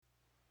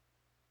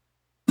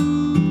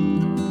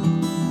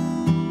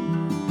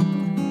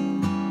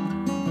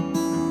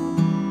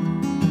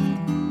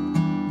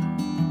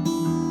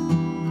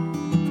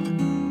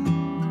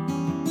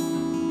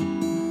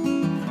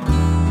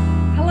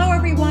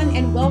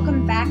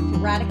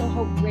Radical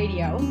Hope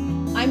Radio.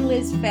 I'm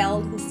Liz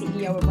Feld, the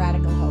CEO of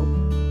Radical Hope.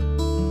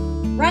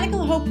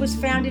 Radical Hope was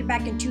founded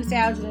back in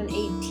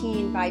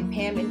 2018 by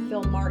Pam and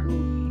Phil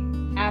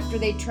Martin after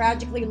they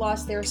tragically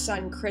lost their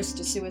son, Chris,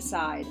 to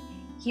suicide.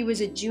 He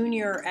was a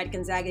junior at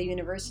Gonzaga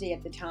University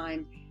at the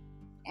time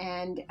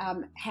and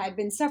had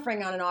been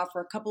suffering on and off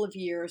for a couple of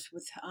years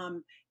with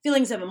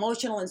feelings of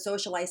emotional and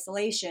social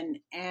isolation.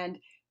 And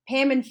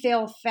Pam and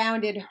Phil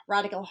founded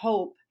Radical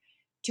Hope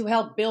to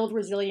help build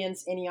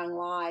resilience in young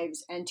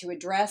lives and to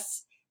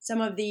address some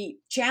of the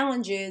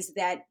challenges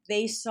that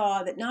they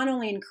saw that not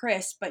only in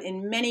Chris, but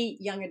in many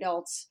young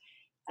adults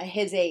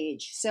his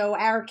age. So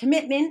our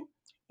commitment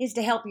is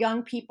to help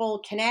young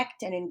people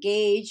connect and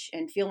engage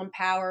and feel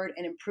empowered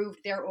and improve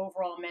their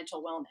overall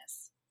mental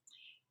wellness.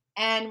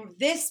 And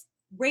this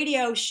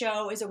radio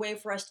show is a way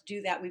for us to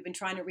do that. We've been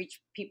trying to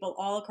reach people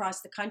all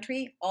across the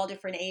country, all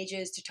different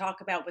ages, to talk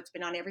about what's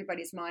been on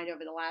everybody's mind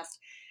over the last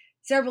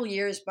several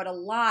years, but a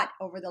lot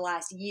over the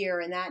last year,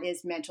 and that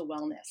is mental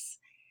wellness.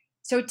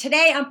 So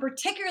today I'm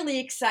particularly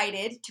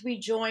excited to be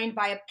joined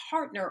by a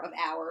partner of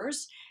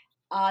ours,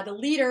 the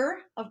leader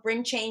of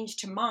Bring Change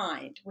to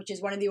Mind, which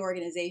is one of the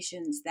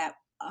organizations that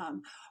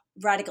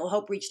Radical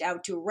Hope reached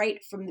out to right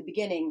from the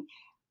beginning.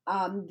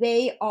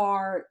 They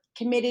are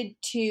committed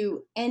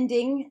to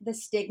ending the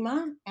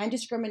stigma and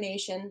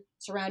discrimination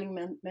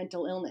surrounding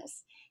mental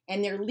illness.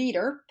 And their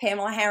leader,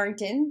 Pamela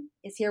Harrington,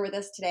 is here with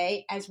us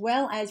today, as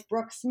well as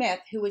Brooke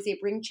Smith, who is a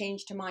Bring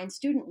Change to Mind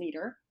student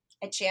leader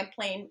at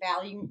Champlain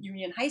Valley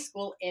Union High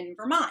School in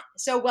Vermont.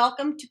 So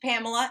welcome to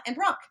Pamela and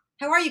Brooke.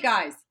 How are you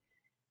guys?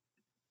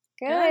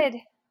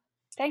 Good.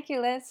 Thank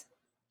you, Liz.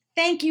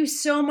 Thank you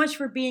so much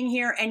for being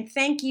here, and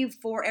thank you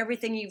for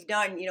everything you've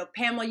done. You know,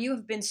 Pamela, you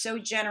have been so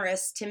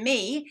generous to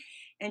me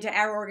and to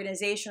our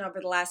organization over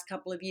the last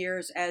couple of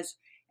years as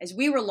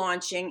we were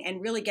launching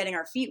and really getting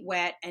our feet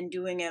wet and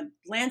doing a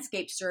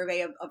landscape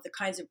survey of the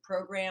kinds of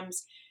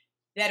programs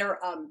that are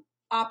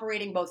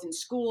operating both in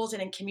schools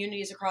and in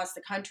communities across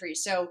the country.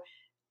 So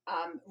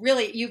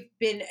really, you've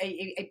been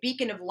a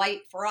beacon of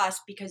light for us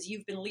because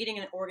you've been leading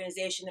an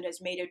organization that has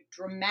made a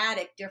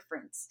dramatic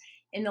difference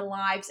in the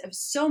lives of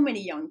so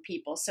many young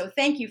people. So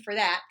thank you for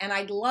that. And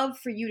I'd love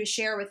for you to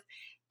share with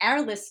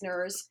our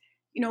listeners,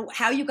 you know,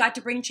 how you got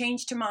to Bring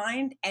Change to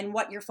Mind and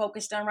what you're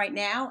focused on right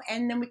now.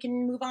 And then we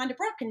can move on to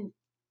Brooke and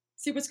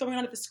see what's going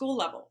on at the school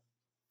level.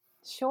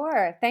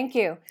 Sure. Thank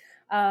you.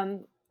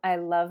 I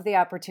love the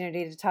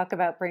opportunity to talk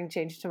about Bring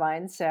Change to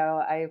Mind. So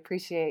I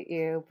appreciate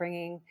you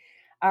bringing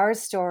our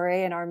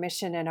story and our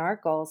mission and our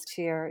goals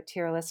to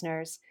your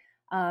listeners.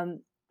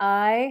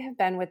 I have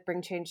been with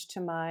Bring Change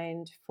to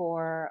Mind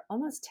for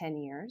almost 10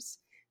 years,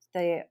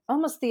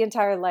 almost the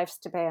entire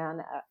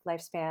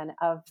lifespan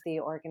of the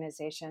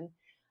organization.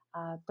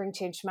 Bring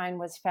Change to Mind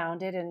was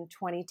founded in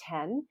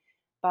 2010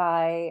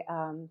 by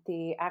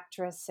the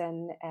actress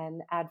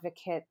and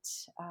advocate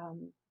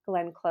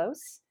Glenn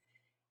Close.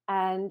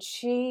 And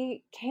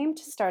she came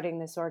to starting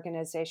this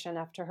organization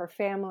after her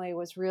family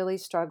was really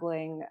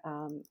struggling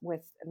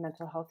with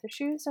mental health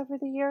issues over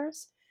the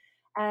years.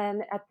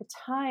 And at the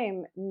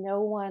time,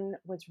 no one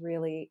was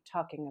really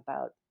talking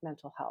about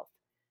mental health.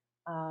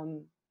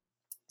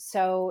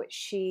 So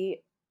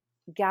she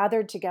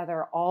gathered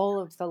together all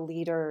of the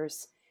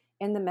leaders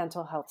in the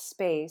mental health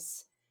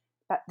space.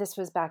 But this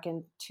was back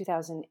in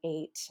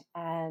 2008,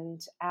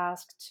 and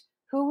asked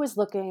who was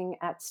looking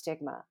at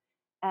stigma.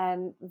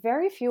 And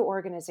very few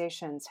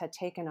organizations had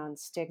taken on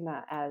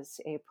stigma as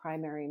a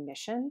primary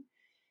mission.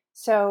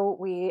 So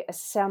we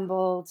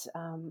assembled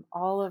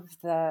all of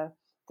the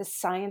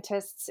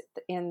scientists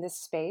in this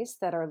space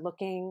that are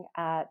looking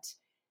at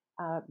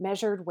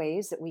measured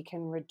ways that we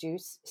can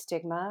reduce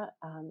stigma,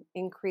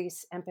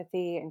 increase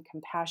empathy and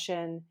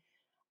compassion,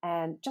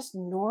 and just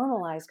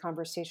normalize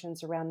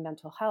conversations around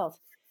mental health.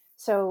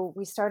 So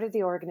we started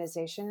the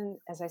organization,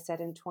 as I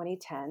said, in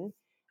 2010,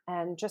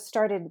 and just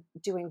started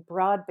doing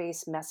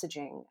broad-based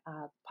messaging,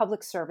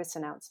 public service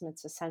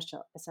announcements,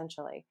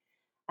 essentially.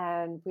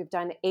 And we've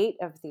done 8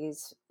 of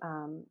these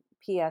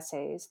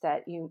PSAs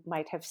that you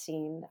might have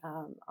seen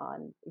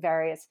on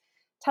various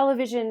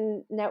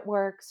television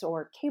networks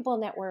or cable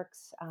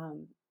networks,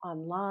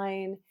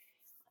 online,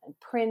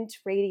 print,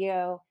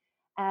 radio.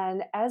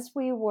 And as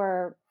we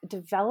were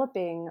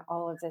developing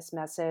all of this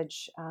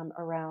message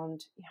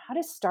around how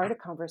to start a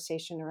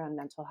conversation around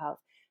mental health,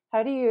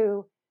 how do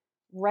you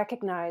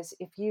recognize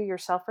if you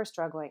yourself are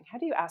struggling? How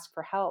do you ask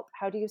for help?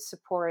 How do you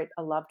support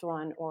a loved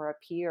one or a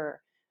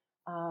peer?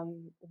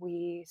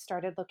 We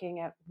started looking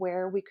at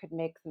where we could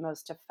make the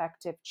most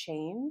effective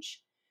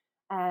change.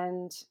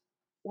 And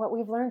what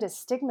we've learned is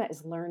stigma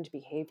is learned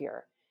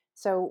behavior.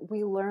 So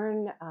we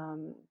learn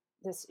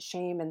this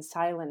shame and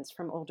silence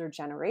from older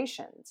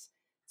generations.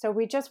 So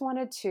we just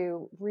wanted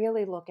to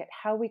really look at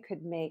how we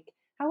could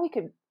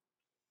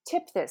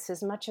tip this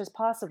as much as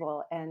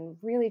possible and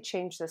really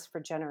change this for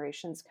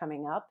generations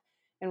coming up.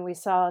 And we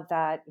saw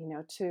that, you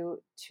know,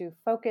 to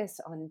focus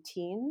on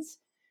teens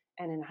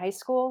and in high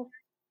school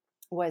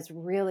was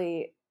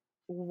really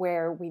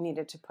where we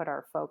needed to put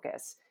our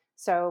focus.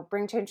 So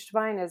Bring Change to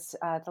Mind is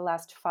the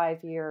last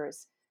 5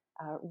 years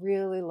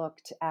really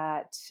looked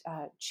at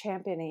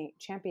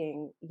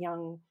championing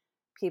young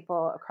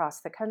people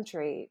across the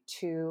country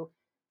to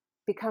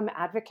become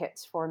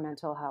advocates for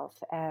mental health,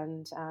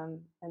 and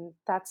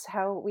that's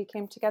how we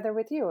came together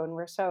with you. And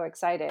we're so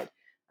excited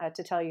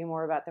to tell you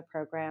more about the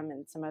program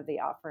and some of the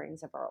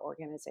offerings of our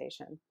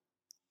organization.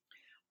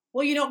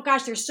 Well,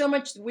 gosh, there's so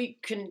much we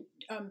can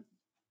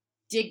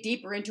dig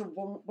deeper into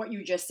what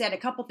you just said. A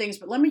couple things,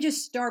 but let me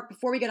just start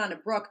before we get on to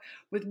Brooke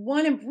with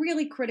one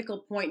really critical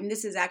point, and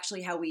this is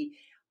actually how we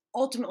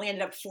ultimately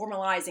ended up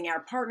formalizing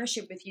our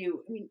partnership with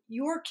you. I mean,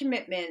 your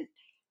commitment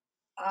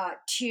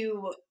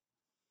to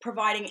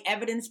providing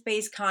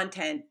evidence-based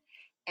content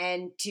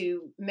and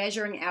to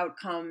measuring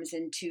outcomes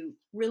and to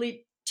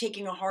really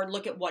taking a hard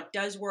look at what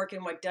does work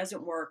and what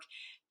doesn't work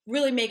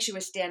really makes you a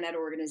standout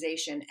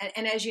organization.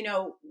 And as you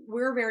know,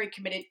 we're very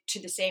committed to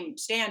the same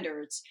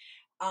standards,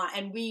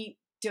 and we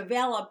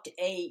developed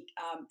an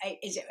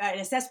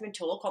assessment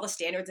tool called the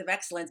Standards of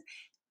Excellence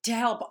to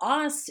help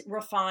us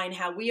refine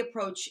how we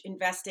approach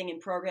investing in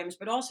programs,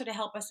 but also to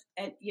help us,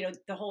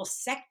 the whole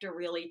sector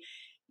really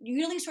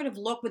sort of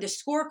look with a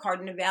scorecard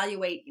and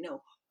evaluate,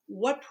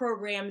 what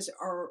programs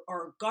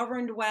are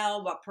governed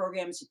well, what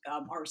programs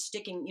are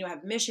sticking,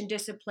 have mission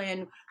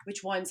discipline,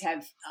 which ones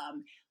have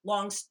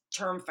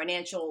long-term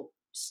financial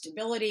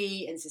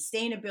stability and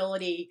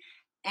sustainability.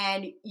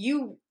 And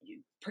you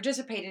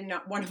participated in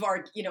one of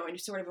our, in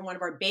one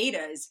of our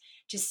betas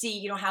to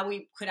see, how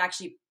we could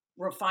actually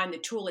refine the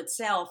tool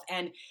itself.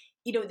 And,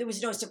 there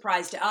was no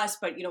surprise to us,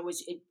 but,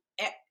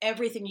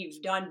 everything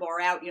you've done bore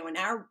out, in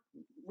our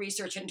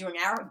research and doing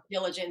our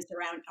diligence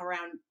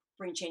around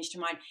Bring Change to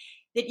Mind,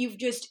 that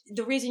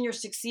the reason you're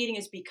succeeding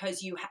is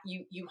because you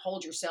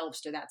hold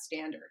yourselves to that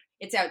standard.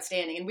 It's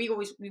outstanding. And we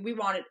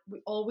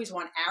always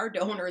want our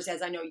donors,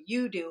 as I know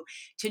you do,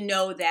 to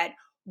know that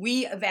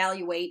we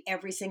evaluate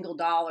every single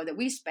dollar that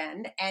we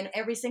spend and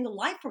every single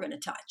life we're going to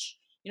touch,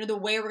 the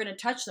way we're going to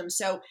touch them.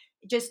 So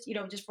just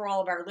for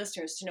all of our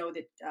listeners to know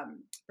that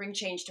Bring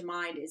Change to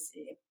Mind is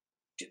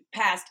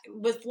passed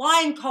with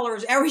flying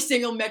colors every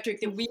single metric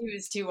that we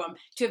use to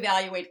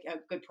evaluate a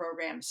good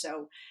program.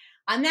 So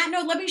on that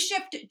note, let me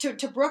shift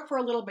to Brooke for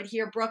a little bit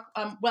here. Brooke,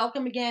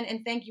 welcome again,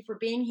 and thank you for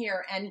being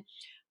here. And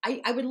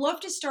I would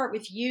love to start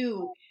with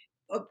you,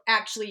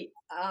 actually,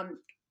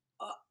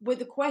 with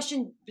the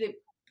question that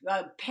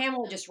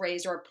Pamela just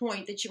raised, or a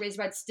point that she raised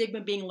about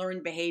stigma being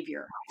learned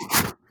behavior.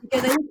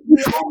 Because I think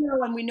we all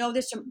know, and we know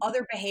there's some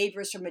other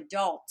behaviors from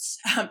adults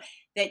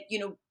that,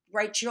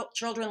 right,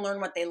 children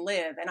learn what they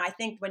live. And I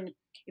think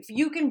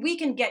we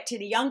can get to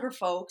the younger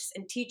folks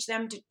and teach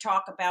them to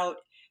talk about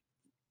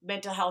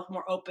mental health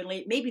more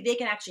openly, maybe they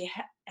can actually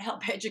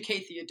help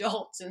educate the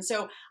adults. And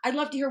so I'd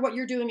love to hear what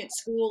you're doing at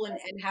school and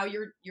how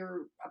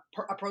you're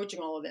approaching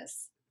all of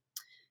this.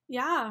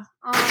 Yeah,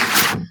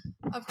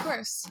 of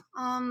course.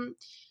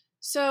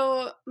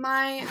 So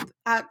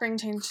at Bring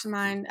Change to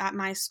Mind at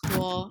my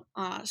school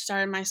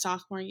started my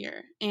sophomore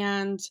year.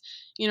 And,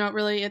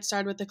 it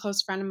started with a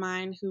close friend of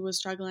mine who was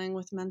struggling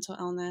with mental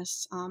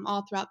illness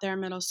all throughout their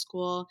middle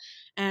school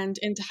and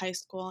into high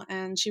school.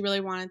 And she really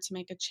wanted to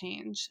make a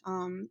change.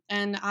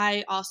 And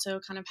I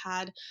also kind of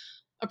had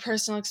a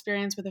personal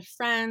experience with a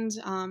friend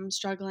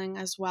struggling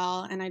as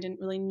well. And I didn't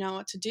really know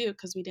what to do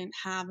because we didn't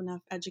have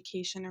enough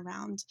education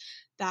around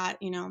that,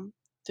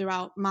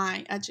 throughout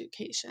my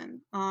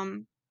education.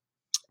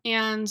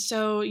 And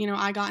so,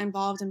 I got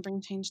involved in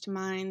Bring Change to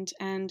Mind,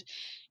 and,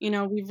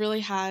 we've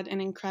really had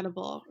an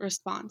incredible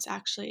response,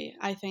 actually.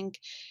 I think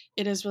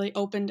it has really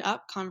opened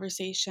up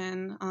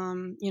conversation,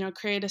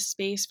 create a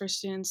space for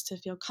students to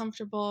feel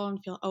comfortable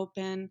and feel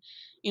open.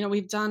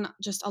 We've done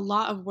just a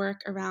lot of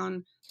work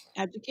around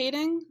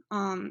educating,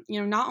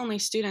 not only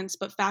students,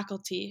 but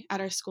faculty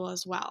at our school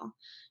as well.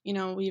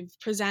 We've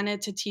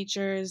presented to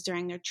teachers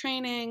during their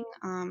training,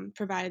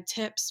 provided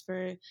tips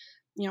for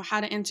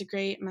how to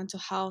integrate mental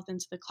health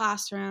into the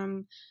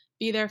classroom,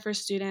 be there for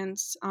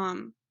students.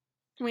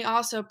 We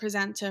also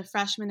present to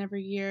freshmen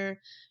every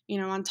year,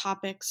 on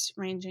topics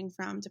ranging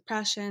from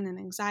depression and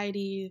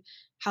anxiety,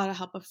 how to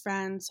help a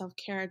friend,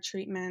 self-care,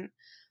 treatment.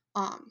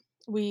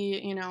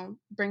 We,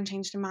 Bring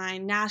Change to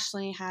Mind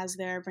nationally has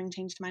their Bring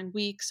Change to Mind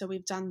week. So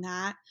we've done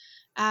that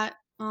at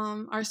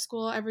our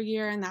school every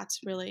year, and that's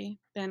really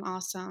been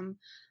awesome.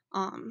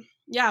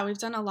 We've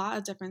done a lot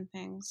of different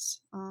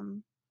things.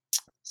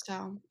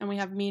 And we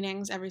have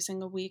meetings every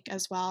single week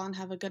as well, and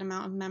have a good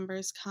amount of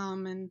members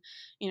come and,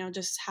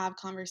 just have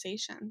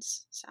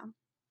conversations.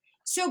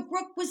 So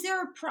Brooke, was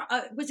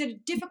it a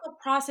difficult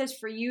process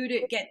for you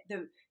to get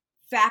the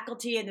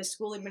faculty and the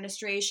school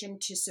administration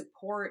to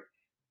support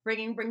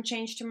Bring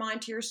Change to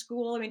Mind to your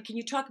school? I mean, can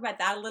you talk about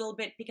that a little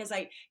bit? Because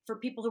for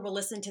people who will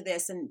listen to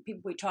this and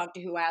people we talk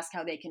to who ask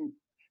how they can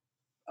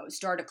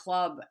start a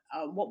club,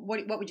 what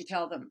would you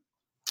tell them?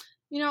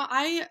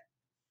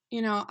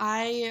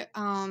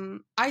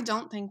 I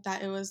don't think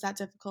that it was that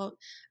difficult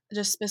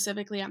just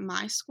specifically at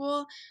my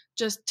school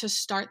just to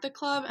start the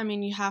club. I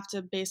mean, you have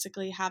to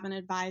basically have an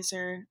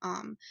advisor,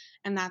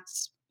 and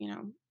that's,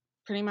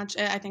 pretty much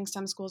it. I think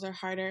some schools are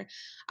harder.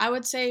 I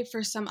would say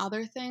for some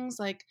other things,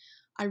 like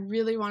I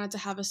really wanted to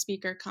have a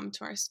speaker come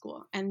to our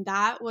school, and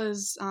that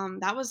was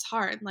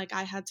hard. Like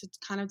I had to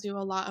kind of do a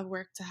lot of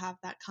work to have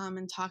that come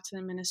and talk to the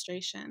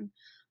administration,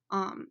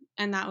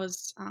 and that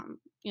was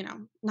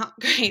not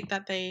great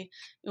that they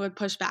would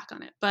push back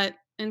on it. But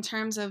in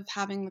terms of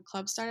having the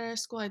club start at our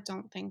school, I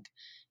don't think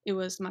it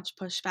was much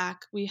pushback.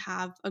 We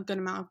have a good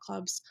amount of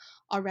clubs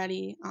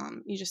already.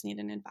 You just need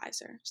an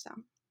advisor. So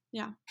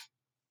yeah.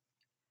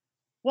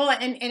 Well,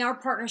 and our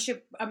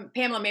partnership,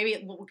 Pamela,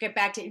 maybe we'll get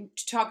back to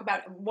talk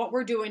about what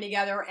we're doing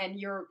together and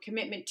your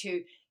commitment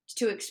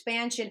to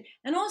expansion.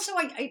 And also,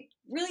 I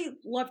really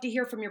love to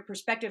hear from your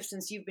perspective,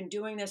 since you've been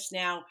doing this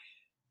now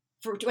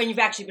and you've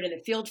actually been in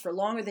the field for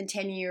longer than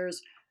 10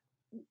 years.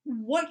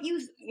 What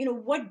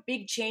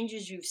big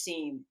changes you've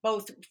seen,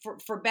 both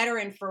for better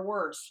and for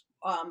worse,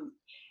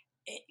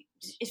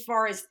 as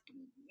far as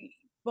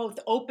both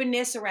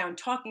openness around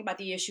talking about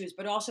the issues,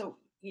 but also,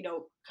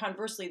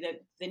 conversely,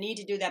 the need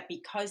to do that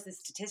because the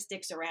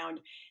statistics around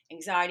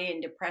anxiety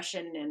and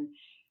depression and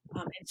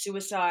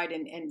suicide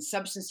and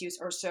substance use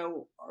are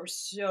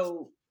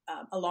so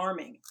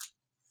alarming.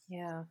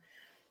 Yeah.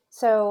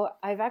 So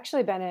I've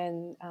actually been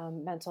in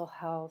mental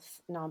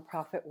health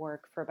nonprofit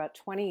work for about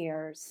 20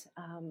 years.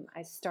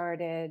 I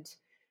started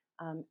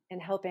in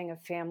helping a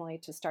family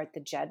to start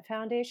the JED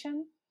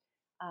Foundation.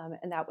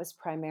 And that was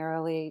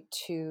primarily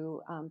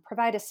to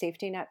provide a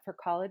safety net for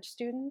college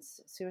students,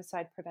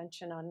 suicide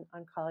prevention on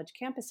college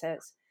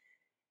campuses.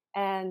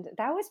 And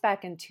that was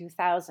back in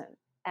 2000.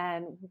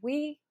 And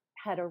we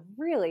had a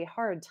really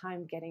hard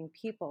time getting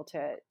people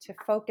to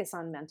focus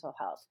on mental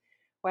health,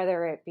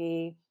 whether it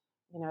be,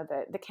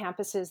 the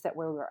campuses that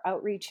we were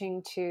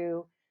outreaching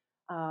to,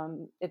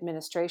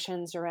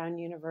 administrations around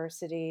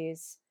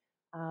universities.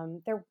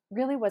 There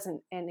really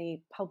wasn't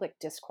any public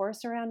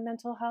discourse around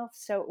mental health.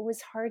 So it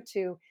was hard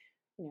to,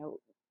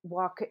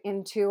 walk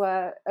into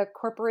a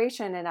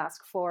corporation and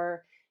ask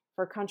for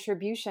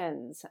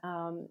contributions.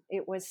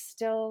 It was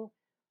still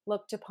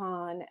looked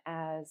upon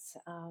as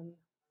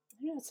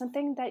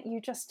something that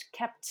you just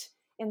kept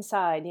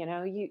inside.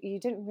 You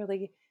didn't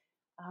really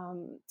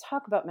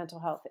talk about mental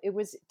health. It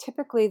was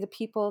typically the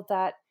people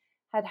that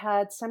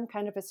had some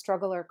kind of a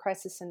struggle or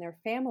crisis in their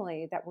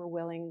family that were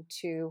willing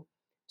to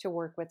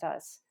work with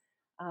us.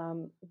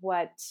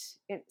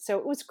 So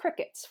it was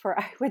crickets for,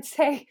 I would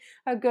say,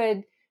 a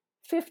good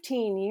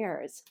 15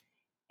 years.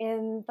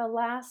 In the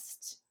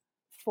last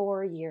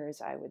 4 years,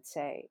 I would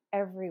say,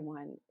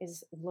 everyone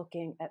is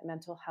looking at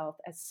mental health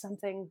as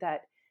something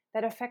that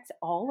affects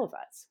all of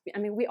us. I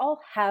mean, we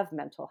all have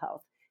mental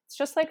health. It's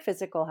just like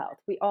physical health.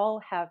 We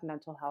all have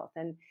mental health.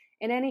 And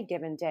in any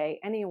given day,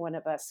 any one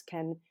of us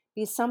can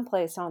be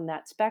someplace on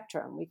that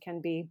spectrum. We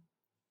can be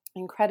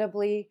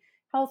incredibly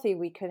healthy.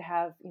 We could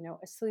have,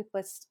 a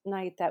sleepless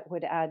night that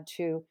would add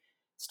to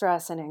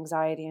stress and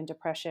anxiety and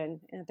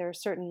depression. And there are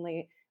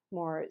certainly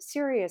more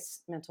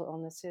serious mental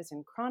illnesses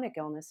and chronic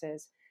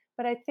illnesses.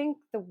 But I think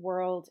the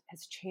world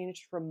has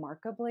changed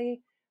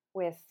remarkably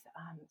with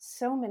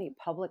so many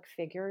public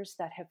figures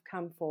that have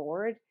come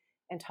forward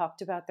and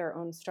talked about their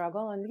own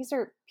struggle. And these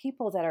are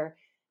people that are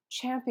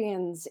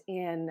champions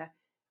in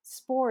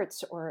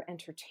sports or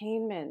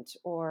entertainment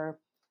or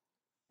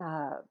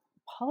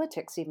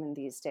politics, even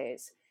these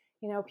days.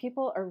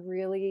 People are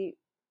really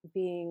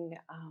being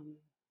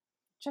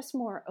just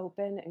more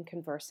open and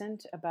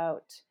conversant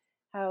about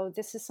how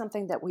this is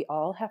something that we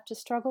all have to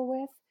struggle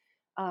with,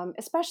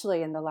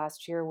 especially in the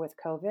last year with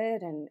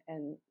COVID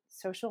and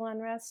social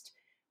unrest.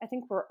 I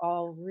think we're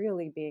all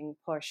really being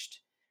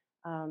pushed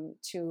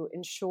to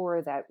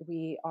ensure that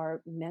we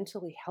are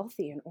mentally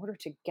healthy in order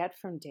to get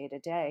from day to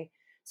day.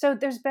 So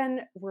there's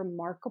been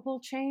remarkable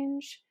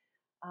change.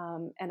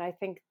 And I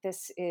think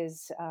this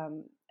is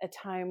a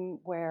time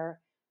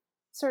where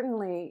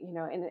certainly,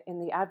 in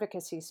the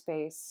advocacy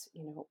space,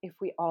 if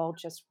we all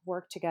just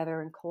work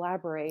together and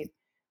collaborate,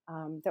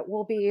 that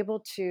we'll be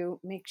able to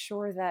make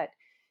sure that,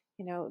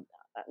 on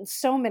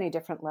so many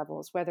different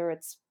levels, whether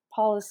it's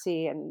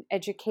policy and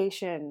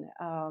education,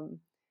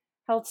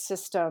 health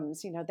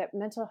systems, that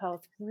mental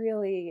health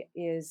really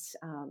is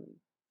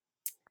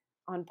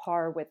on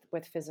par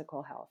with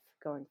physical health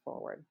going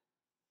forward.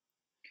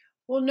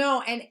 Well,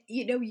 no, and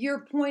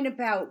your point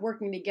about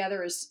working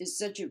together is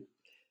such a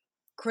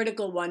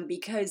critical one,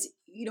 because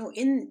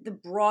in the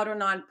broader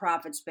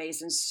nonprofit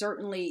space, and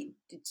certainly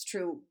it's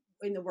true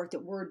in the work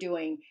that we're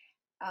doing,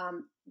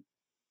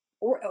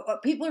 or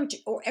people are,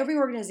 or every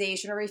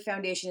organization or every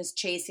foundation is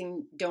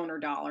chasing donor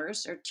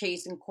dollars or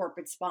chasing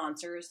corporate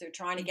sponsors. They're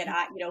trying to get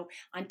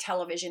on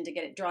television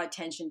to draw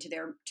attention to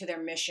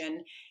their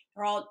mission.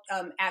 They're all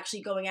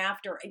actually going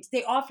after.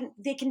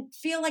 They can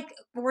feel like,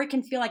 or it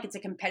can feel like it's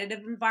a competitive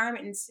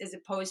environment as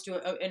opposed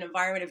to an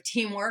environment of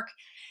teamwork.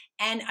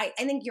 And I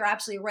think you're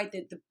absolutely right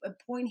that the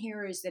point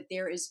here is that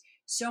there is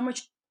so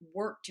much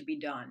work to be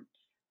done,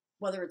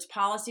 whether it's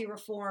policy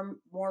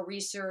reform, more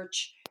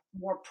research,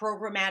 more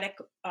programmatic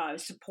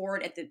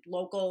support at the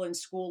local and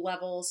school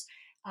levels,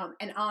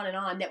 and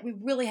on, that we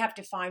really have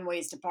to find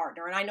ways to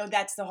partner. And I know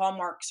that's the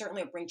hallmark,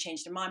 certainly, of Bring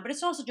Change to Mind, but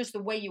it's also just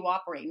the way you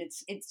operate. And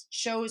it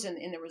shows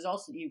in the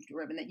results that you've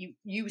driven that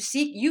you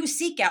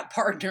seek out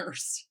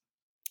partners.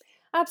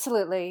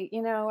 Absolutely.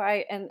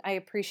 I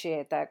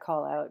appreciate that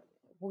call out.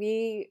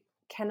 We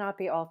cannot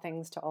be all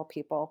things to all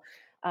people.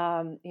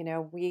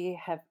 We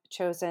have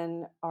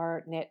chosen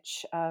our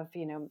niche of,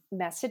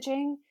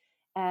 messaging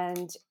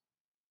and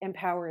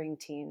empowering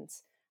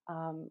teens.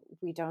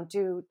 We don't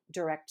do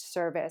direct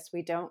service.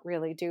 We don't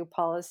really do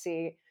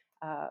policy.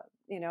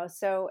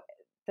 So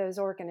those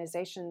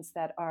organizations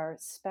that are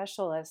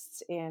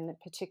specialists in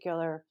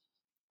particular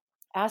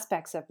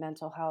aspects of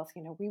mental health,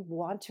 we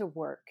want to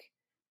work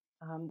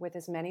with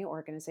as many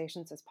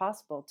organizations as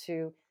possible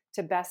to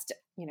best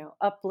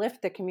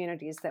uplift the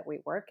communities that we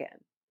work in.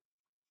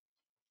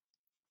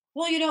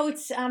 Well,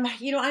 it's I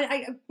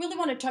really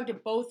want to talk to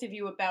both of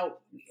you about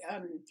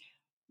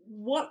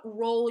what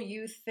role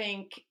you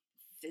think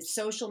that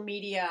social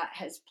media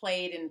has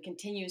played and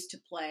continues to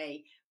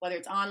play, whether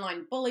it's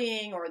online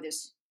bullying or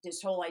this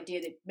whole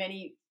idea that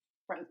many,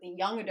 frankly,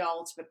 young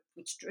adults, but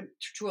it's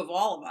true of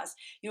all of us,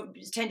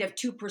 tend to have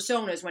two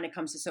personas when it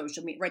comes to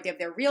social media, right? They have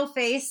their real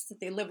face that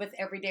they live with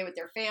every day with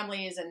their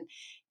families, and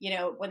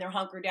when they're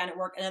hunkered down at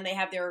work, and then they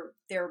have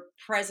their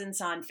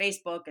presence on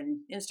Facebook and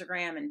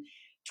Instagram and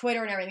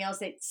Twitter and everything else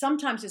that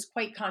sometimes is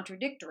quite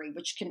contradictory,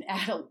 which can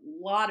add a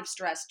lot of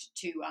stress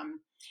to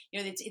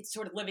it's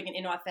sort of living an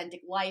inauthentic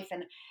life.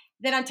 And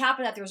then on top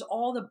of that, there's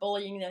all the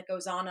bullying that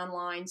goes on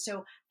online.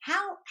 So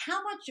how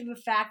much of a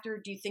factor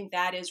do you think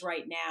that is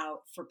right now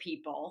for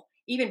people,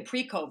 even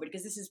pre-COVID?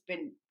 Because this has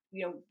been,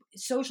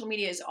 social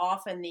media is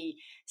often the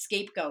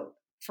scapegoat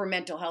for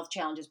mental health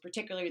challenges,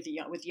 particularly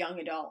with young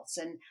adults.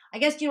 And I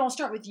guess, I'll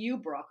start with you,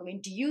 Brooke. I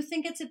mean, do you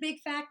think it's a big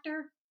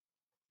factor?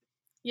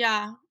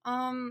 Yeah.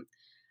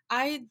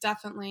 I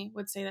definitely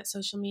would say that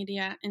social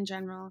media in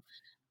general,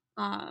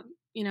 uh,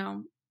 you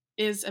know,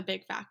 is a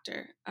big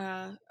factor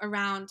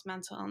around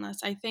mental illness.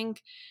 I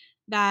think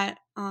that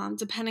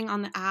depending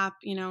on the app,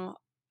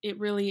 it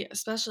really,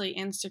 especially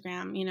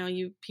Instagram,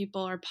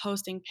 people are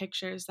posting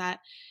pictures that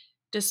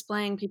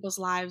displaying people's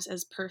lives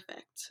as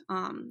perfect,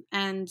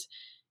 and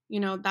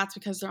that's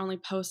because they're only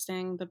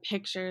posting the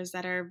pictures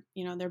that are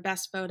their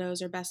best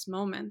photos or best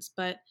moments.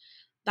 But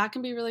that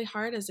can be really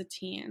hard as a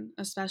teen,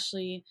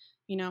 especially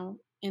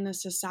in a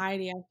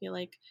society. I feel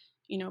like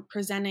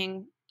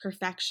presenting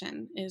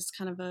perfection is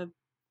kind of a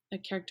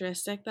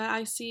characteristic that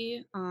I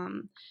see.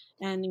 And,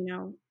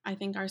 I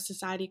think our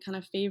society kind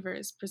of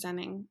favors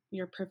presenting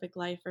your perfect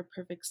life or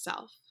perfect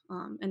self,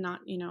 and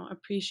not,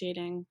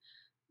 appreciating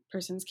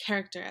person's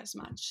character as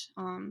much.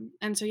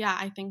 And so, yeah,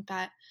 I think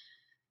that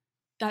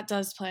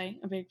does play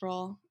a big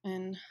role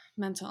in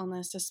mental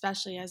illness,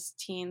 especially as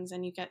teens,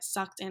 and you get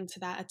sucked into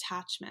that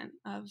attachment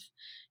of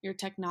your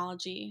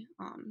technology.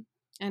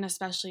 And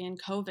especially in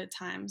COVID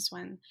times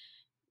when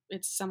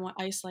it's somewhat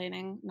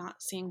isolating,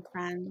 not seeing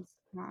friends,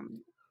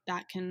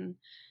 that can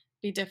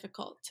be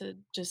difficult to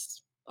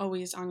just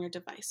always on your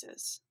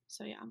devices.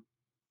 So yeah.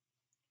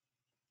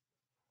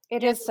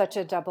 It Yes. is such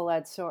a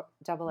double-edged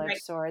Right.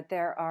 sword.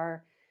 There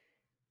are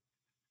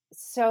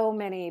so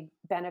many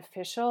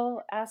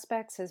beneficial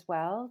aspects as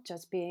well,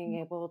 just being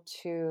able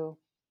to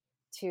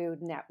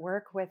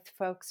network with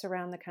folks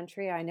around the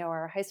country. I know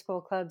our high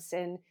school clubs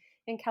in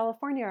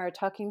California are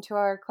talking to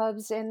our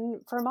clubs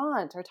in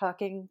Vermont, are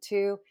talking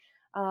to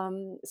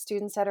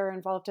students that are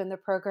involved in the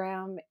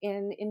program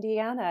in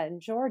Indiana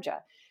and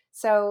Georgia.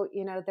 So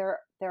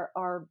there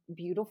are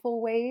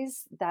beautiful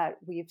ways that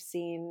we've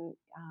seen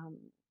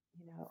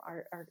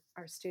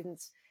our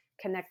students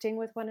connecting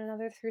with one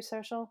another through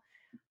social.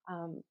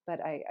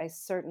 But I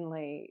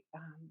certainly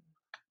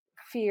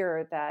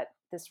fear that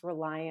this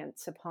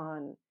reliance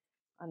upon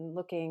on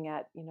looking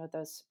at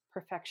those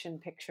perfection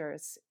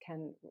pictures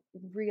can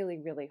really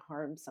really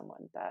harm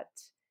someone that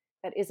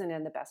isn't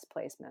in the best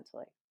place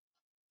mentally.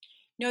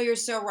 No, you're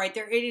so right.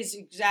 There, it is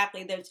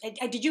exactly.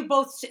 Did you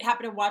both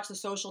happen to watch The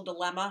Social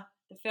Dilemma,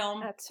 the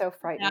film? That's so Yeah.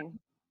 frightening.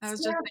 I It's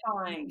was just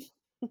terrifying.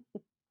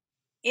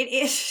 It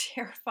is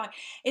terrifying.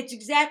 It's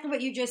exactly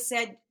what you just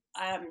said,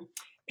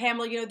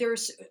 Pamela.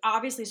 There's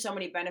obviously so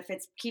many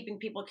benefits keeping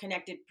people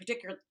connected,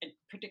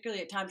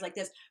 particularly at times like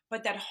this.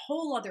 But that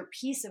whole other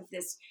piece of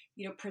this,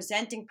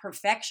 presenting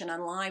perfection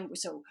online,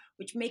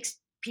 which makes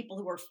people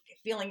who are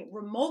feeling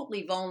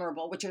remotely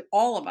vulnerable, which are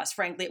all of us,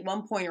 frankly, at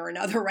one point or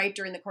another, right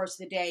during the course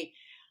of the day,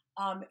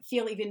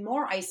 feel even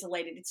more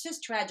isolated. It's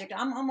just tragic.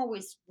 I'm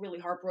always really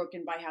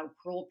heartbroken by how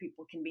cruel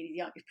people can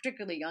be,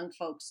 particularly young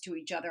folks, to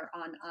each other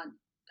on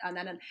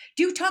that. And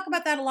do you talk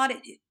about that a lot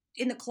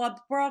in the club,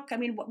 Brooke? I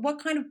mean,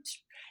 what kind of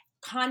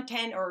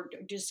content or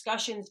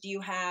discussions do you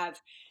have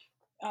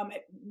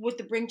with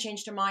the Bring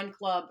Change to Mind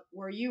Club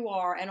where you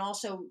are, and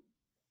also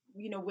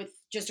with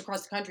just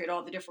across the country at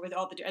all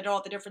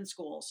the different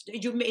schools?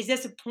 Is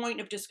this a point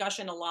of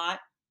discussion a lot?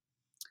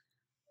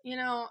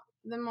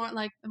 The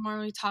more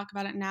we talk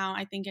about it now,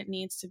 I think it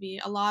needs to be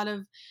a lot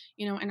of,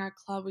 in our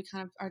club, we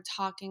kind of are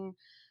talking,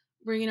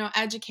 we're,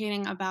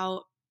 educating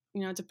about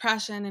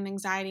depression and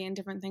anxiety and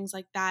different things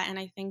like that. And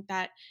I think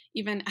that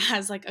even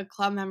as like a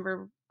club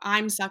member,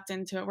 I'm sucked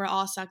into it. We're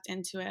all sucked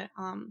into it.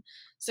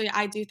 So yeah,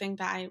 I do think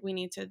that we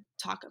need to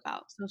talk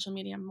about social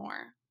media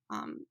more.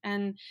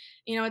 And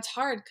it's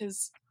hard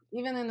because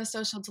even in the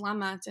social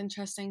dilemma, it's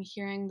interesting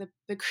hearing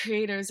the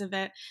creators of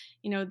it.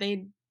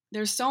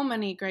 There's so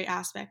many great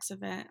aspects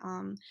of it.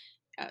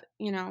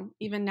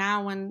 Even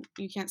now when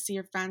you can't see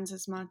your friends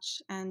as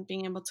much and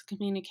being able to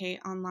communicate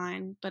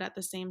online, but at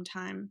the same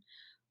time,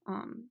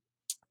 um,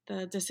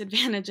 the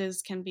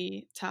disadvantages can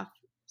be tough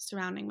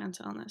surrounding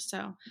mental illness.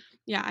 So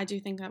yeah, I do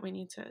think that we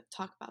need to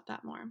talk about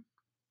that more.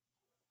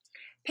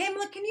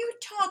 Pamela, can you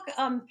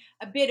talk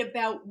a bit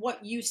about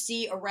what you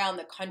see around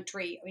the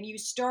country? I mean, you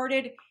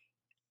started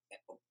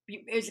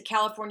as a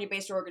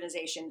California-based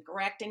organization,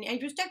 correct? And I'm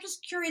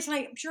just curious, and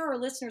I'm sure our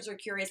listeners are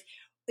curious,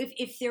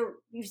 if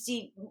you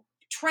see,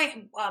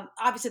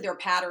 obviously there are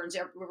patterns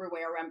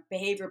everywhere around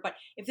behavior, but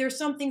if there's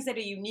some things that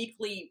are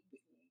uniquely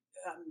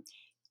um,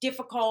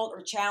 difficult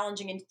or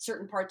challenging in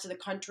certain parts of the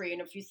country,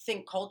 and if you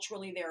think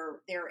culturally there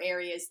are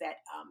areas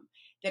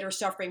that are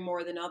suffering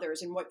more than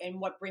others, and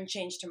what bring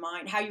change to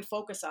mind, how you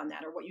focus on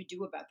that or what you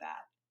do about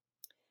that.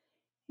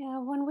 Yeah,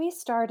 when we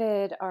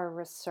started our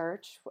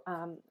research,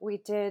 we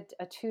did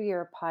a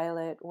 2-year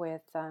pilot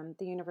with the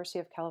University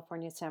of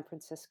California, San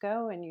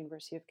Francisco and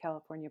University of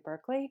California,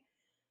 Berkeley.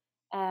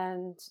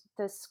 And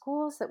the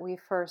schools that we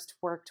first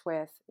worked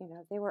with,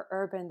 they were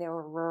urban, they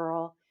were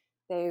rural,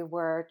 they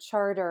were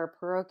charter,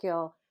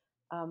 parochial,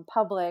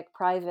 public,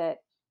 private.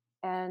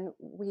 And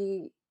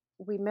we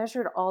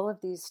measured all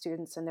of these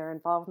students and their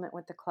involvement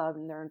with the club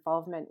and their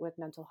involvement with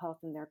mental health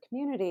in their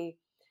community.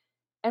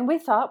 And we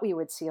thought we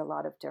would see a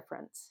lot of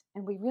difference,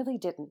 and we really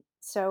didn't.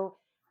 So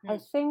I Hmm.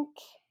 think,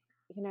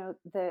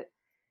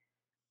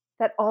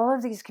 that all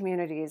of these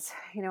communities,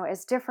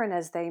 as different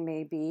as they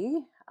may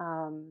be,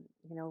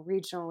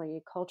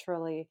 regionally,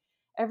 culturally,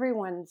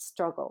 everyone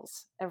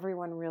struggles.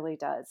 Everyone really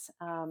does.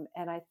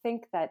 And I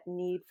think that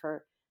need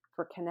for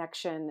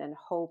connection and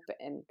hope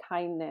and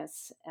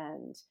kindness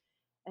and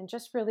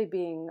just really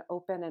being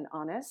open and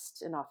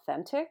honest and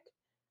authentic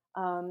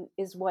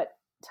is what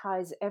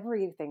ties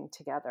everything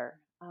together.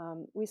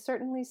 We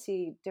certainly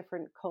see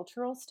different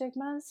cultural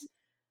stigmas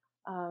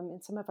in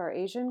some of our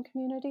Asian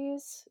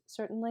communities,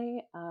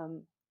 certainly,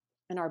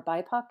 in our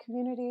BIPOC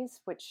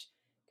communities, which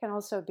can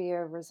also be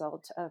a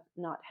result of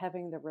not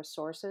having the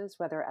resources,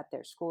 whether at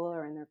their school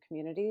or in their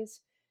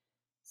communities.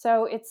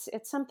 So it's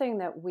something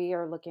that we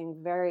are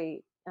looking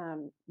very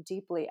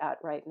deeply at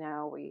right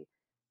now. We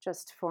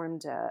just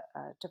formed a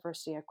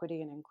diversity,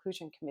 equity, and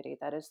inclusion committee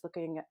that is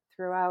looking at,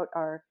 throughout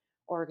our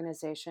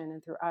organization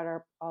and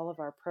throughout all of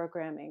our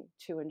programming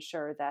to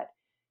ensure that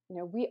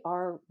we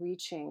are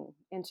reaching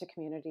into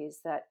communities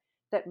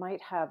that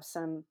might have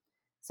some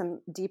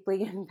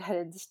deeply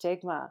embedded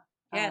stigma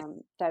Yes.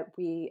 that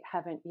we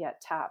haven't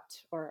yet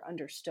tapped or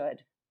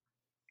understood.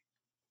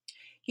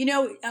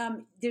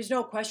 There's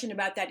no question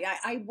about that.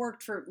 I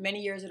worked for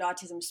many years at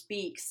Autism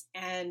Speaks,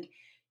 and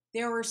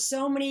there were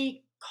so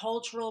many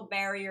cultural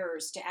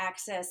barriers to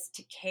access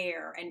to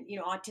care. And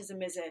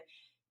autism is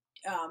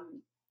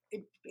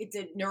it's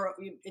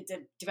a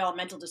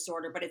developmental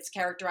disorder, but it's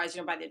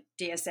characterized by the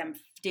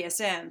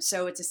DSM.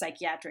 So it's a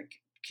psychiatric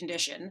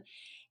condition,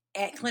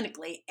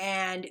 clinically.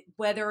 And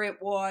whether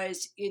it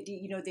was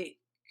the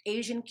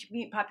Asian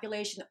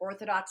population, the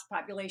Orthodox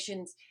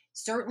populations,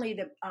 certainly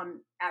the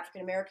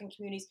African American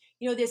communities,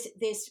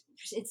 this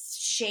it's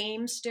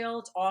shame still.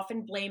 It's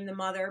often blame the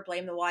mother,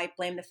 blame the wife,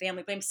 blame the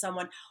family, blame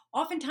someone.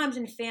 Oftentimes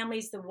in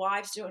families, the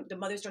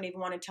mothers don't even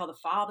want to tell the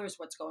fathers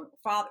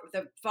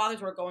the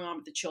fathers what are going on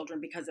with the children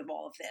because of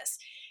all of this.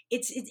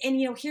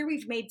 And here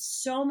we've made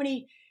so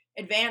many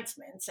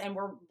advancements, and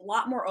we're a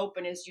lot more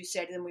open, as you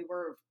said, than we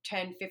were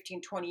 10, 15,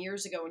 20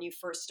 years ago when you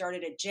first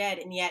started at JED.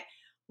 And yet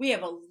we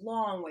have a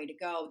long way to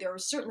go. There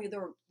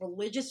are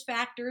religious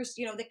factors,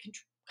 that can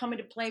come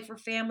into play for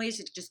families.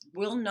 It just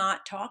will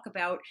not talk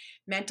about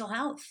mental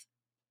health.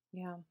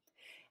 Yeah.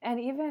 And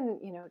even,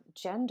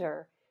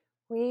 gender,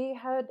 we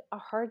had a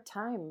hard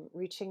time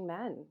reaching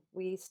men.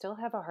 We still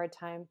have a hard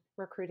time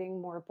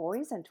recruiting more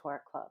boys into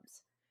our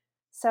clubs.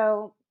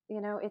 So,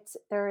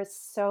 there is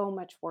so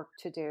much work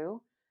to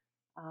do.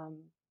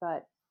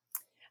 But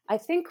I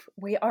think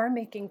we are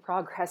making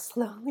progress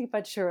slowly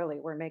but surely.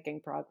 We're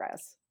making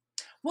progress.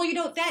 Well,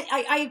 that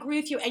I agree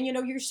with you. And,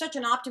 you're such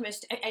an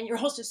optimist, and you're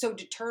also so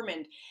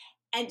determined.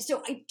 And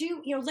so I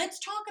do, let's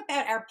talk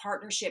about our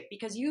partnership,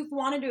 because you've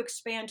wanted to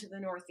expand to the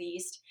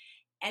Northeast.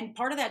 And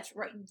part of that's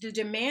right. The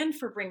demand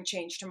for Bring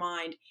Change to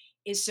Mind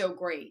is so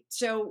great.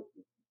 So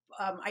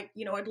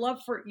I'd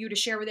love for you to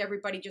share with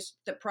everybody just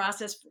the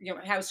process,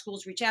 how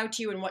schools reach out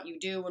to you and what you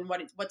do and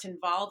what's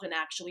involved in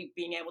actually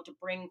being able to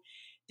bring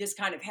this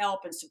kind of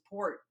help and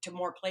support to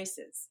more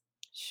places.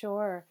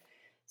 Sure.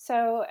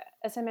 So,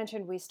 as I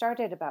mentioned, we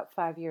started about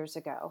 5 years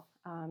ago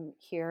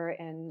here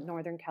in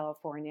Northern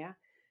California.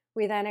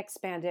 We then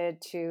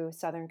expanded to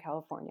Southern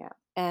California.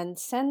 And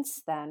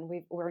since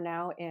then, we're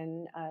now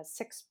in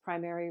 6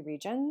 primary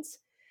regions.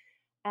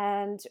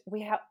 And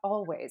we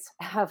always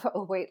have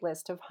a wait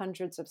list of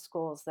hundreds of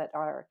schools that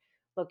are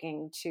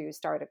looking to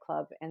start a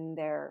club in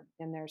their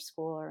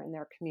school or in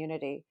their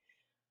community.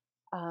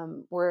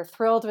 We're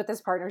thrilled with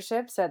this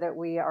partnership so that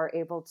we are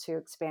able to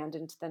expand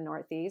into the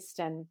Northeast.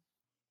 And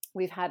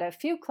we've had a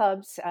few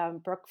clubs,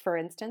 Brooke, for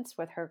instance,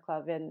 with her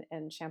club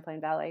in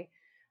Champlain Valley,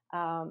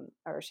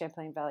 or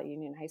Champlain Valley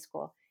Union High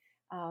School,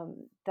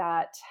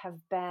 that have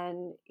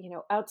been,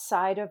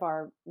 outside of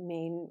our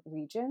main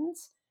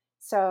regions.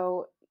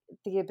 So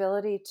the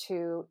ability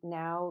to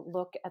now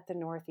look at the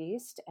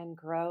Northeast and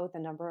grow the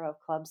number of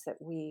clubs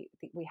that we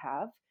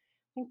have.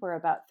 I think we're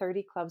about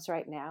 30 clubs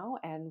right now,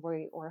 and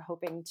we're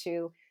hoping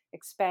to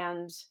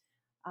expand,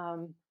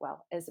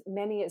 well, as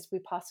many as we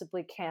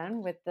possibly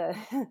can with the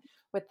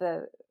with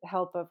the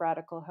help of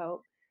Radical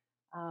Hope.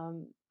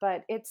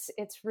 But it's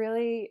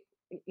really,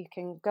 you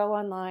can go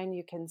online,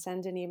 you can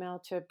send an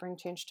email to Bring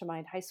Change to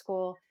Mind High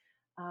School,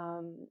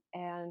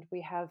 and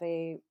we'll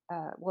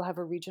have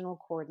a regional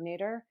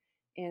coordinator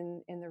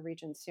in the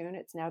region soon.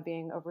 It's now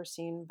being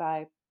overseen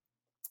by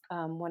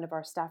one of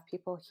our staff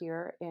people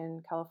here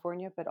in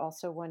California, but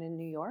also one in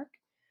New York.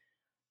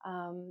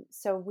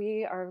 So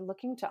we are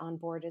looking to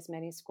onboard as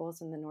many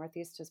schools in the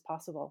Northeast as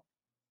possible.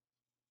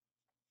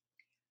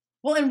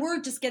 Well, and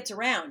word just gets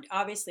around,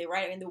 obviously,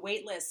 right? I mean, the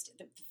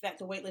fact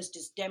the wait list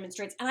just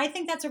demonstrates, and I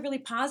think that's a really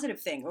positive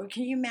thing. Or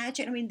can you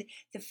imagine? I mean,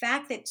 the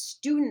fact that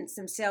students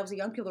themselves, the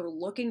young people, are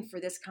looking for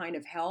this kind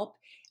of help,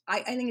 I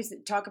think is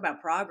talk about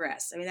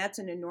progress. I mean, that's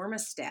an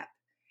enormous step.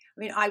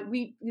 I mean,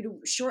 we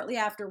shortly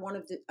after one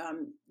of the,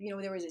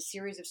 there was a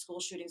series of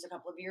school shootings a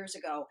couple of years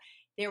ago.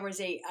 There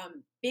was a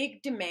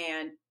big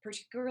demand,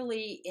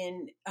 particularly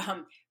in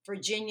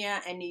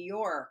Virginia and New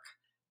York,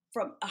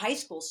 from high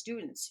school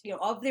students,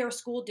 of their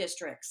school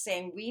districts,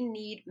 saying we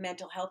need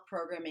mental health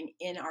programming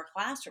in our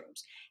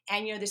classrooms.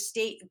 And, the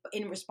state,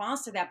 in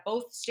response to that,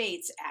 both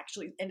states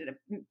actually ended up,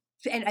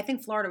 and I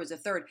think Florida was the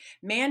third,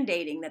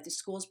 mandating that the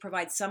schools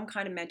provide some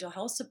kind of mental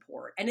health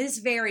support. And this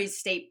varies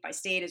state by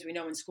state, as we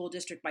know, in school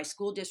district by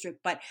school district.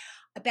 But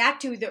back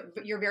to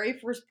your very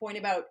first point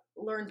about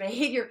learned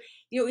behavior,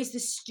 is the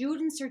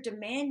students are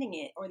demanding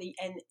it, or the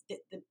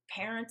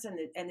parents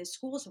and the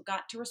schools have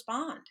got to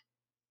respond.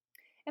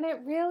 And it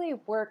really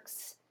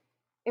works.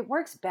 It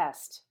works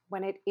best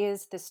when it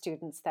is the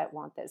students that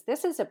want this.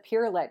 This is a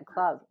peer-led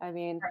club. I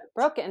mean, Right.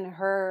 Brooke and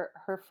her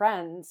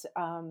friends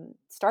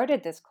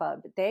started this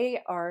club.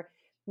 They are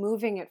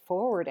moving it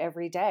forward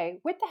every day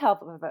with the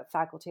help of a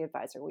faculty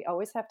advisor. We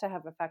always have to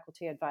have a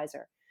faculty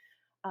advisor.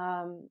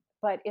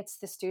 But it's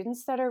the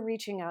students that are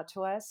reaching out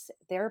to us.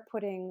 They're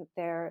putting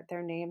their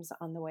names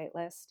on the wait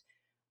list.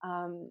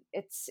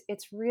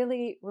 It's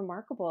really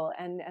remarkable.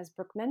 And as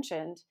Brooke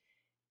mentioned,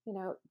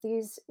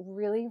 these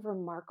really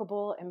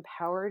remarkable,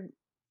 empowered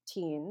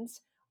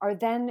teens are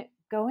then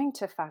going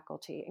to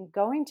faculty and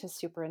going to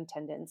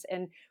superintendents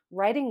and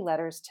writing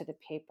letters to the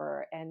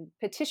paper and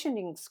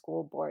petitioning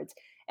school boards,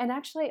 and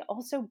actually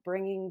also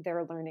bringing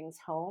their learnings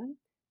home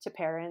to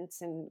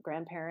parents and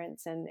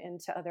grandparents and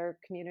to other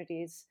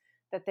communities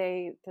that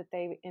they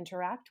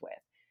interact with.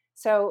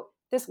 So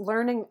this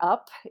learning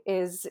up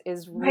is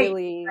Right.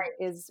 really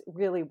is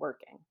really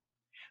working.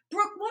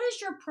 Brooke, what is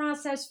your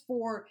process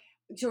for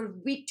sort of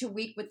week to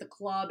week with the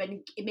club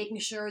and making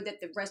sure that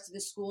the rest of the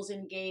school's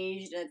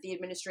engaged, that the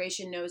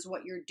administration knows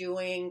what you're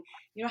doing?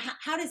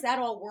 How does that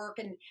all work?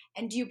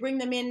 And do you bring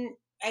them in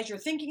as you're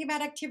thinking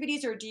about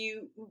activities, or do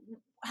you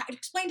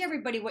explain to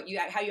everybody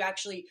how you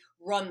actually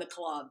run the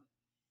club?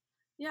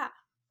 Yeah.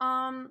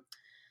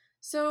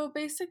 So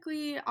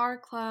basically, our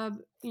club,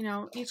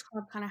 each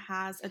club kind of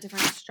has a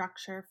different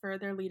structure for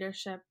their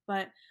leadership,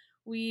 but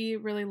we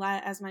really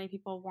let as many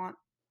people want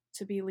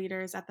to be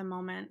leaders at the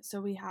moment.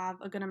 So we have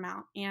a good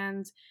amount.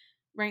 And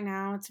right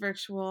now it's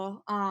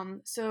virtual.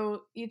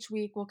 So each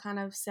week we'll kind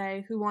of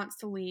say who wants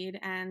to lead,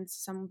 and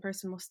some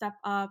person will step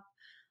up,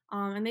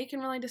 and they can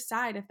really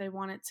decide if they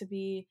want it to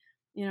be,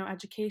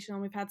 educational.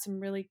 We've had some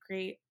really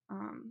great,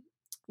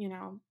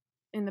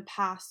 in the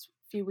past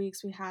few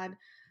weeks, we had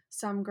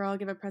some girl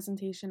give a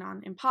presentation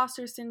on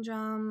imposter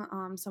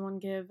syndrome, someone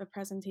give a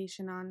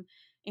presentation on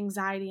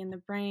anxiety in the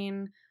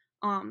brain.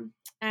 And,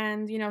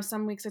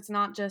 some weeks it's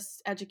not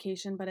just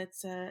education, but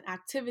it's an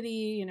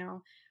activity,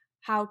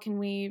 how can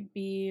we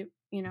be,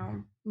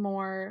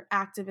 more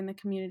active in the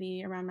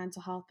community around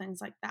mental health,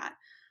 things like that.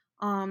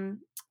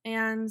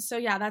 And so,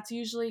 yeah, that's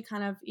usually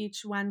kind of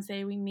each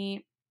Wednesday we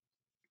meet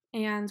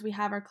and we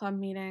have our club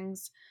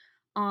meetings.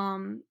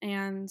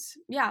 And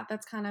yeah,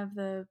 that's kind of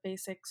the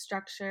basic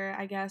structure,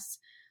 I guess.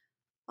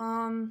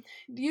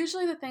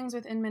 Usually the things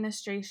with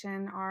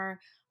administration are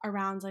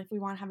around, like, we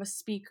want to have a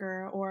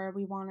speaker or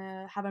we want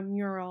to have a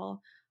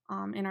mural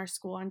in our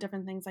school and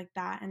different things like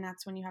that. And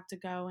that's when you have to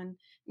go and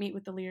meet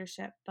with the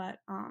leadership. But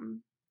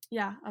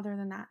yeah, other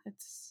than that,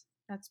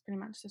 that's pretty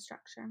much the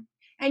structure.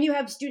 And you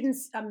have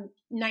students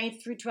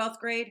 9th through 12th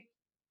grade?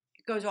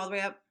 It goes all the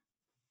way up?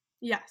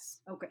 Yes.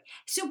 Okay.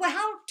 So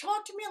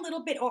talk to me a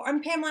little bit, or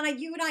Pamela,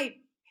 you and I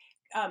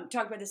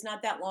talked about this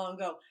not that long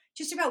ago,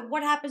 just about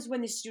what happens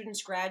when the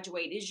students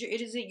graduate. Is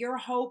it your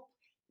hope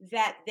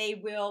that they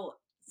will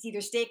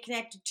either stay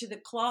connected to the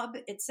club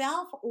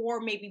itself, or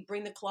maybe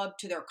bring the club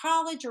to their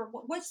college, or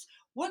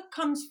what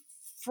comes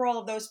for all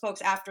of those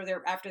folks after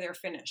they're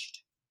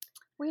finished?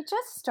 We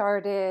just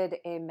started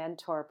a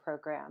mentor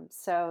program.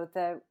 So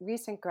the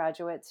recent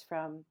graduates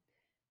from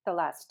the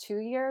last 2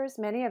 years,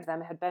 many of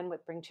them had been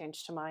with Bring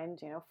Change to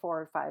Mind, 4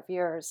 or 5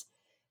 years.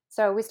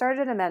 So we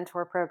started a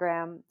mentor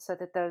program so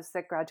that those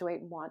that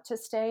graduate and want to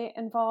stay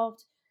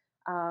involved,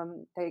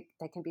 they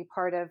can be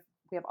part of.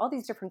 We have all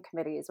these different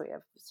committees. We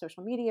have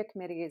social media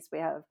committees. We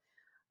have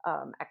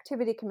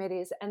activity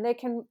committees, and they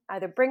can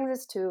either bring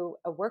this to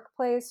a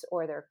workplace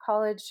or their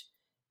college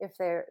if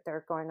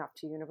they're going off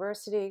to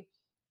university,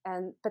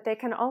 and but they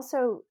can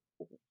also,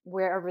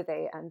 wherever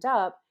they end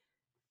up,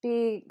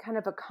 be kind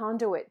of a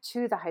conduit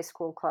to the high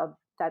school club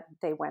that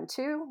they went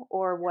to,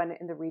 or one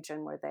in the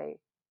region where they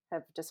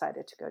have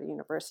decided to go to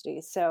university.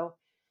 So,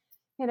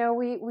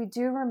 we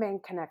do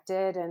remain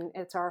connected, and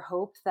it's our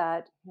hope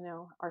that,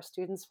 our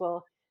students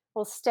will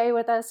stay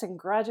with us and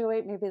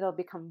graduate. Maybe they'll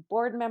become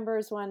board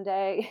members one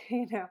day.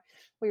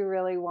 We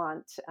really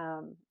want,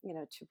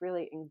 to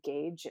really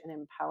engage and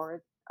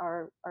empower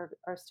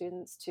our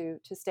students to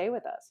stay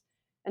with us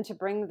and to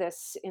bring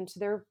this into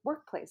their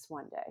workplace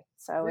one day.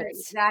 So Right,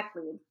 it's,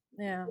 exactly.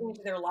 yeah.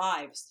 Into their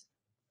lives.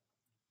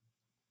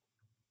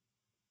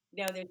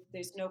 No,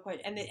 there's no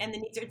question, and the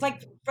needs. It's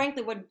like,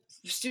 frankly, when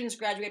students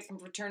graduate from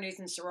fraternities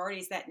and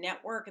sororities, that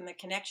network and the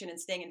connection and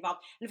staying involved,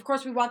 and of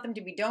course, we want them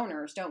to be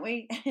donors, don't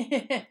we?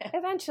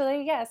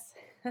 Eventually, yes.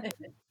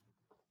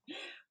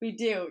 We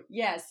do,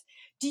 yes.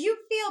 Do you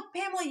feel,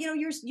 Pamela?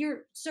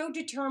 You're so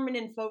determined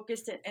and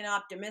focused and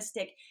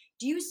optimistic.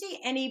 Do you see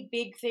any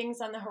big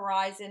things on the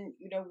horizon?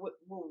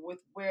 With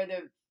where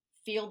the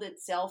field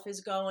itself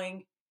is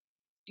going.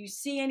 Do you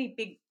see any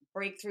big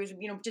breakthroughs?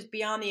 Just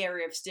beyond the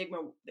area of stigma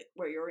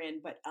where you're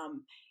in, but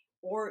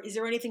or is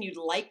there anything you'd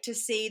like to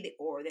see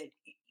or that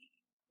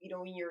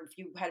if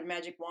you had a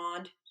magic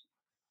wand?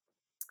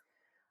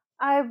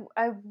 I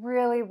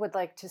really would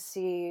like to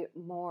see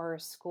more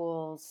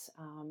schools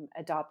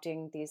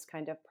adopting these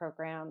kind of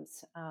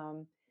programs.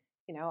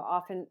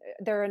 Often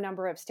there are a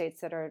number of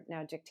states that are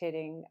now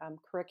dictating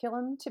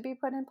curriculum to be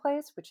put in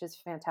place, which is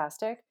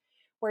fantastic,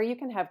 where you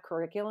can have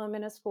curriculum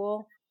in a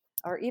school,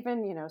 or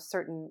even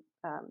certain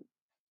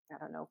I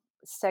don't know,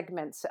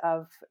 segments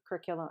of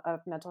curriculum,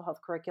 of mental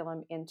health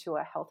curriculum, into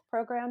a health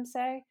program.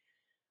 Say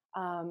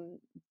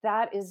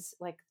that is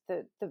like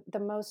the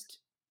most,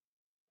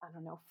 I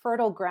don't know,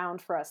 fertile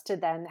ground for us to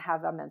then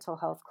have a mental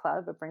health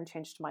club, a Bring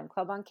Change to Mind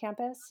club on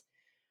campus.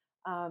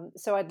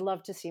 So I'd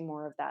love to see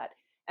more of that.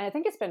 And I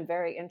think it's been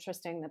very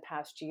interesting the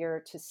past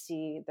year to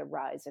see the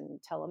rise in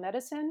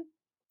telemedicine.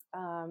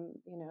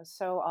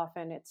 So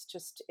often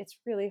it's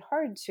really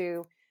hard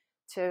to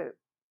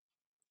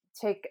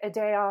take a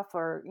day off,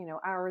 or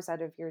hours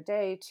out of your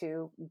day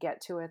to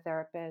get to a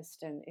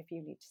therapist, and if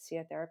you need to see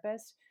a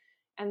therapist.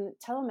 And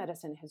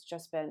telemedicine has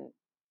just been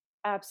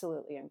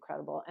absolutely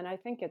incredible, and I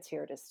think it's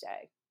here to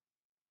stay.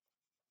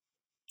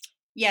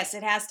 Yes,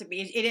 it has to be.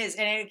 It is,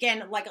 and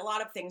again, like a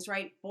lot of things,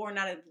 right? Born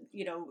out of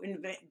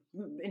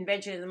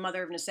invention is the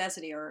mother of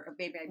necessity, or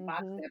maybe I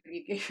botched Hmm. that, but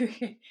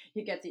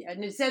you get the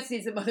necessity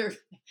is the mother of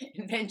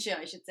invention,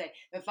 I should say,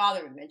 the father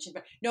of invention.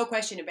 But no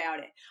question about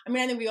it. I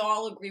mean, I think we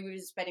all agree we've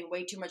been spending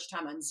way too much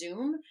time on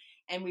Zoom,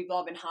 and we've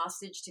all been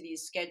hostage to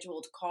these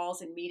scheduled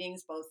calls and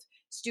meetings, both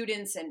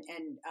students and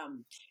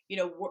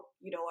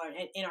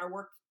in our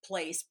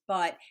workplace.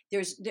 But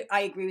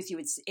I agree with you.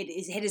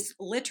 It has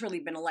literally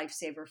been a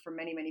lifesaver for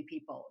many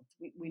people.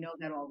 We know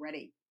that Hmm.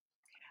 already.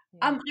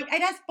 Yeah.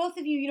 I'd ask both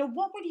of you,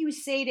 what would you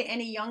say to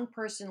any young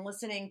person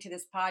listening to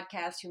this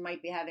podcast who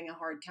might be having a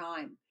hard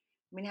time?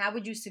 I mean, how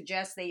would you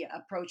suggest they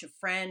approach a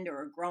friend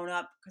or a grown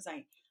up? Because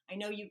I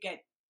know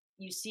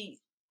you see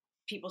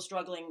people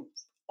struggling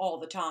all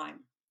the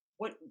time.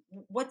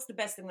 What's the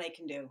best thing they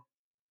can do?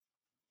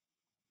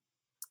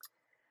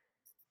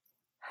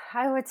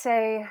 I would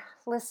say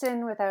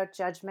listen without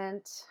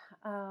judgment.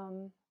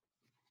 Um,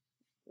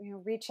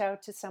 Reach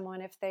out to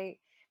someone. If they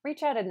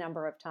reach out a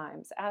number of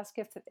times, ask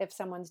if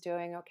someone's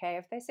doing okay.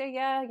 If they say,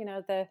 yeah,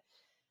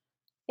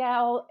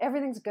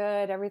 everything's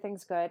good,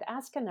 everything's good,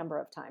 ask a number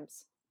of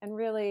times. And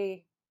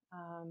really,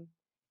 um,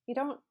 you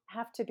don't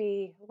have to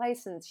be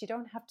licensed. You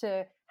don't have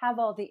to have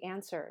all the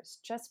answers.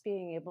 Just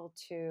being able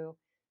to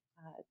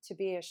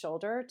be a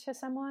shoulder to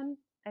someone,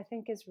 I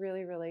think, is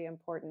really, really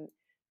important.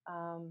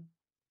 Um,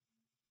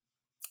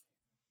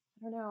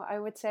 I don't know. I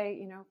would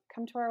say,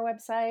 come to our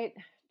website,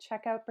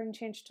 check out Bring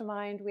Change to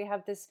Mind. We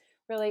have this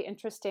really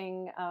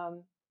interesting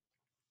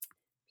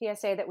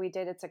PSA that we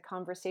did. It's a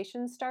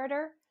conversation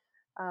starter,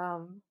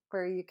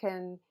 where you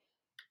can,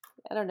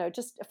 I don't know,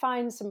 just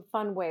find some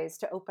fun ways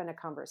to open a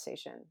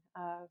conversation.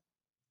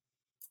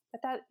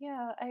 But that,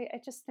 yeah,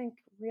 I just think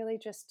really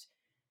just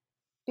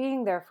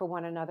being there for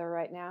one another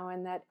right now,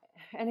 and that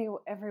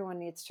everyone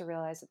needs to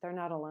realize that they're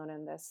not alone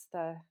in this.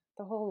 The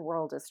whole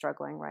world is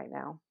struggling right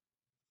now.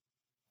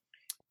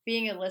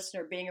 Being a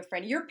listener, being a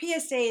friend. Your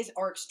PSAs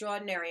are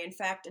extraordinary. In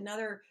fact,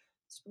 another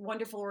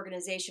wonderful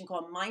organization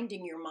called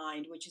Minding Your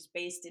Mind, which is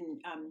based in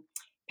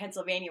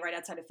Pennsylvania, right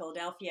outside of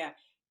Philadelphia.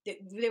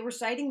 They were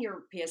citing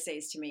your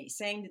PSAs to me,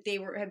 saying that they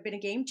have been a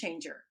game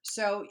changer.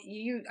 So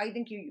I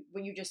think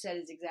what you just said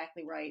is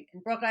exactly right.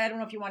 And Brooke, I don't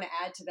know if you want to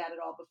add to that at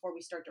all before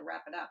we start to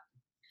wrap it up.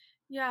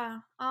 Yeah.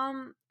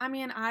 I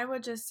mean, I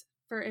would just,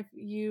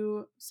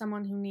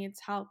 someone who needs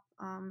help,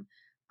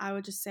 I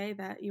would just say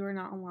that you are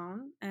not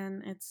alone,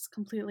 and it's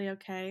completely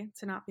okay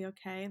to not be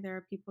okay. There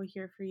are people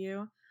here for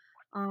you.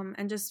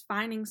 And just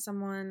finding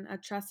someone, a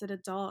trusted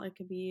adult, it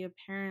could be a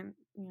parent,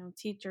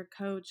 teacher,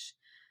 coach,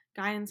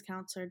 guidance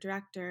counselor,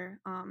 director,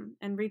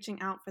 and reaching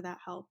out for that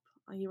help.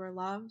 You are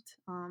loved,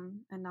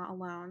 and not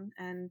alone.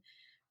 And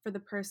for the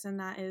person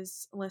that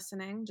is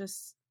listening,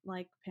 just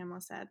like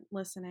Pamela said,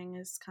 listening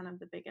is kind of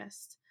the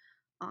biggest,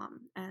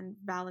 and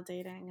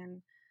validating,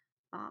 and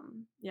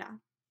yeah.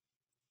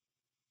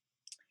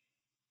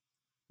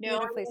 No,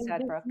 Beautifully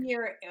said, Brooke.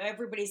 Here,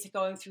 everybody's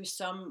going through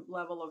some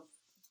level of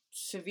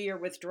severe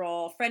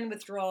withdrawal, friend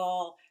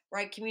withdrawal,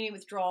 right? Community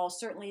withdrawal.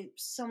 Certainly,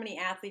 so many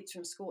athletes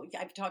from school.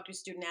 I've talked to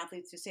student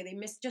athletes who say they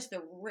miss just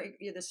the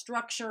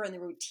structure and the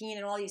routine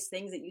and all these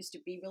things that used to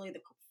be really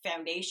the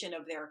foundation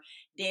of their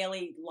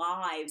daily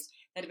lives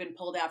that have been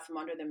pulled out from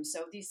under them.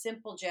 So these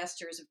simple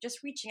gestures of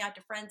just reaching out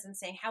to friends and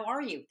saying, "How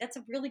are you?" That's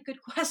a really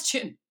good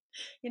question.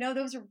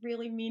 Those are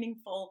really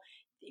meaningful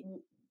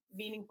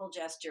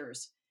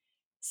gestures.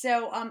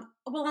 So,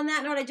 well, on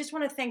that note, I just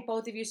want to thank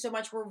both of you so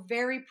much. We're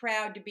very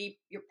proud to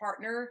be your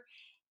partner,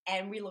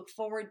 and we look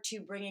forward to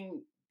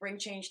Bring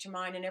Change to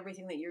Mind and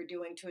everything that you're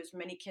doing to as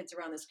many kids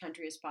around this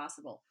country as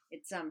possible.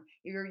 It's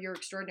you're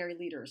extraordinary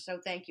leaders. So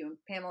thank you. And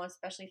Pamela,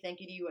 especially thank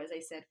you to you, as I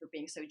said, for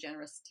being so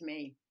generous to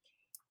me.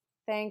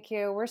 Thank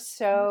you. We're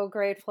so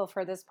grateful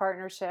for this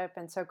partnership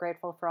and so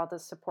grateful for all the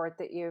support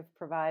that you've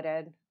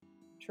provided.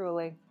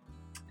 Truly.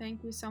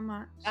 Thank you so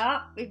much.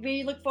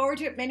 We look forward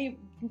to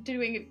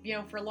doing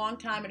it, for a long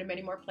time and in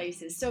many more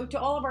places. So to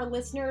all of our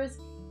listeners,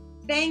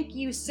 thank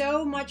you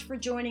so much for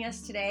joining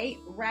us today.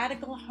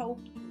 Radical Hope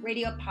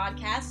Radio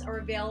podcasts are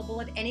available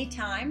at any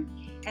time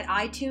at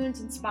iTunes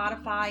and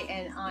Spotify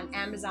and on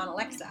Amazon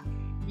Alexa.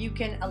 You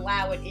can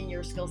allow it in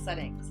your skill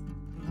settings.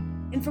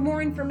 And for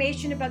more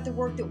information about the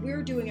work that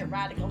we're doing at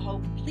Radical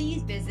Hope,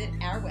 please visit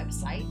our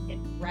website at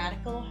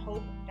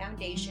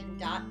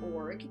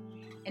radicalhopefoundation.org.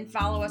 and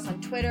follow us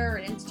on Twitter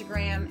and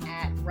Instagram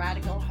at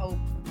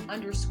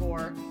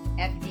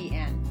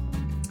radicalhope_FDN.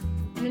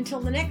 And until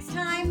the next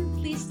time,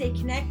 please stay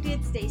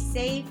connected, stay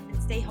safe, and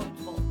stay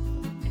hopeful.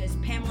 And as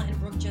Pamela and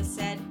Brooke just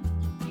said,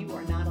 you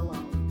are not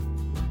alone.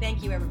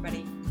 Thank you,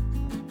 everybody.